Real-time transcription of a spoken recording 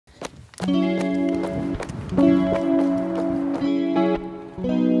New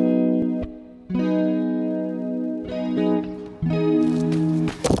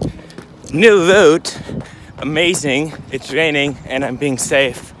route, amazing. It's raining and I'm being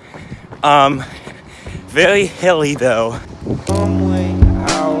safe. Very hilly though. I'm way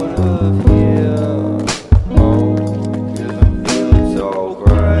out of here. Oh, 'cause I'm feeling so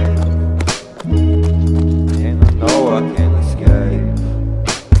great, and I know I can't escape.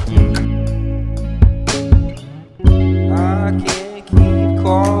 I can't keep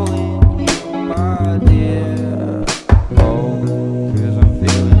calling you my dear. Oh, 'cause I'm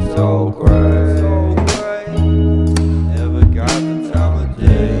feeling so great. Never got the time of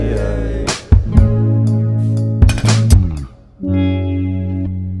day.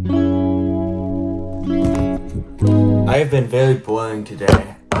 I have been very boring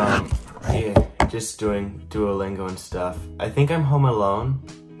today. Yeah, just doing Duolingo and stuff. I think I'm home alone,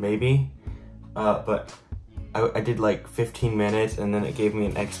 maybe. But I did like 15 minutes and then it gave me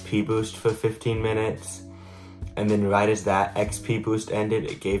an XP boost for 15 minutes. And then right as that XP boost ended,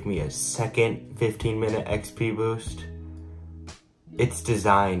 it gave me a second 15-minute XP boost. It's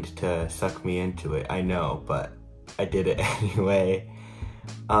designed to suck me into it, I know, but I did it anyway.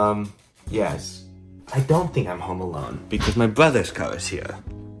 Yes. I don't think I'm home alone because my brother's car is here.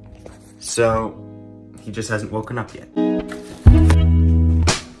 So, he just hasn't woken up yet.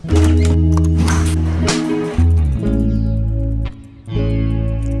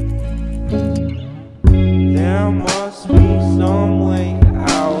 There must be some way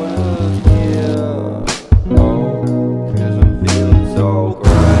out of here. Oh, 'cause I'm feeling so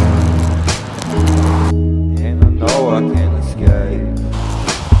great, and I know I can't escape.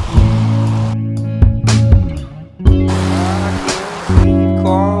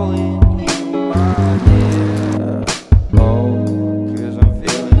 Calling you my dear. Oh, 'cause I'm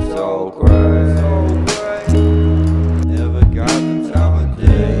feeling so great. Never got the time of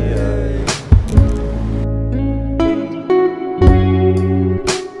day.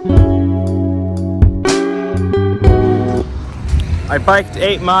 I biked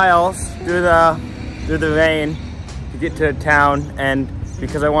 8 miles through the rain to get to town, and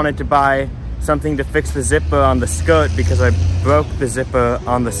because I wanted to buy something to fix the zipper on the skirt because I broke the zipper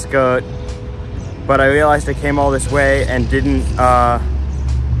on the skirt, but I realized I came all this way and didn't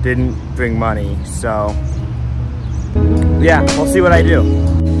bring money, so yeah, we'll see what I do.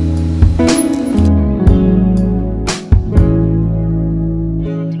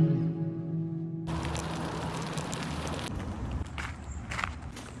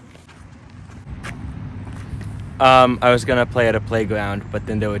 I was gonna play at a playground, but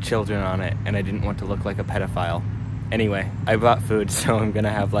then there were children on it, and I didn't want to look like a pedophile. Anyway, I brought food, so I'm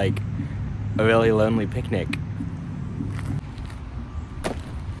gonna have like a really lonely picnic.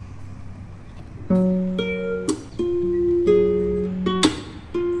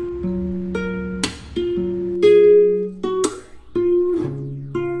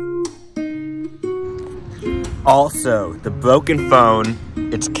 Also, the broken phone,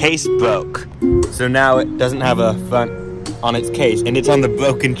 its case broke. So now it doesn't have a front on its case, and it's on the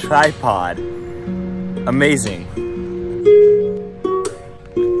broken tripod. Amazing.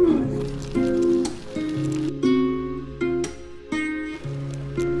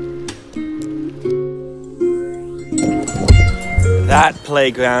 That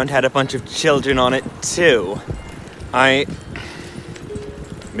playground had a bunch of children on it too.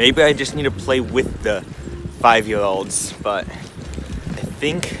 Maybe I just need to play with the 5-year-olds, but I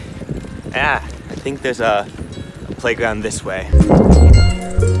think there's a playground this way.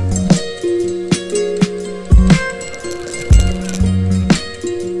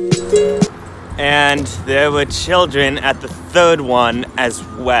 And there were children at the third one as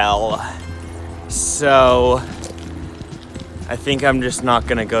well. So I think I'm just not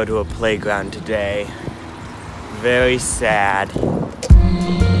gonna go to a playground today. Very sad.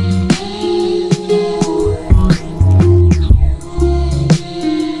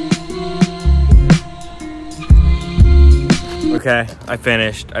 Okay, I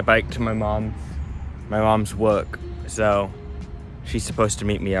finished. I biked to my mom's work, so she's supposed to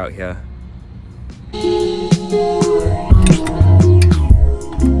meet me out here.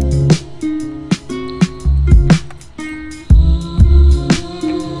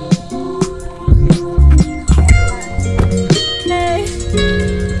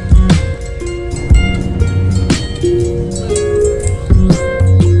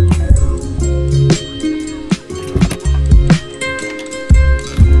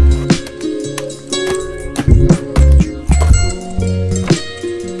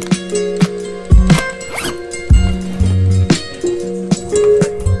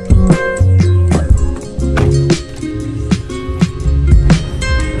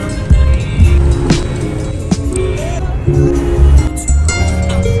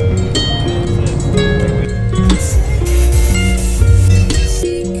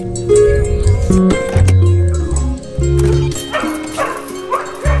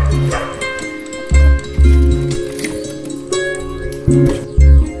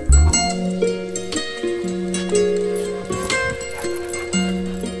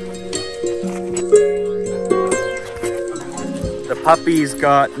 puppies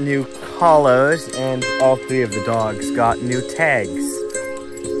got new collars, and all 3 of the dogs got new tags.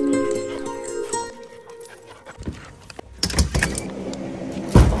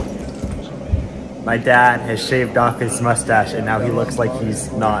 My dad has shaved off his mustache and now he looks like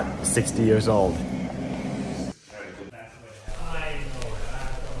he's not 60 years old.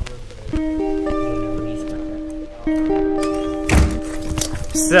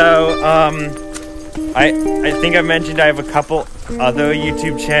 So, I think I mentioned I have a couple other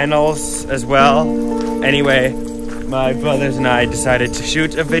YouTube channels as well. Anyway, my brothers and I decided to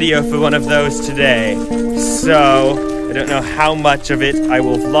shoot a video for one of those today. So, I don't know how much of it I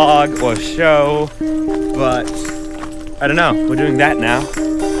will vlog or show, but I don't know, we're doing that now.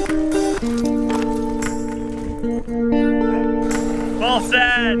 Full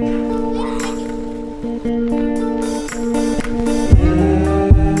send!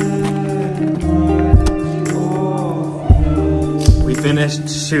 We finished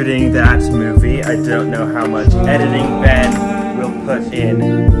shooting that movie. I don't know how much editing Ben will put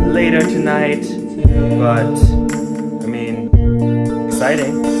in later tonight, but I mean,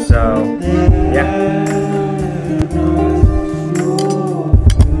 exciting, so yeah.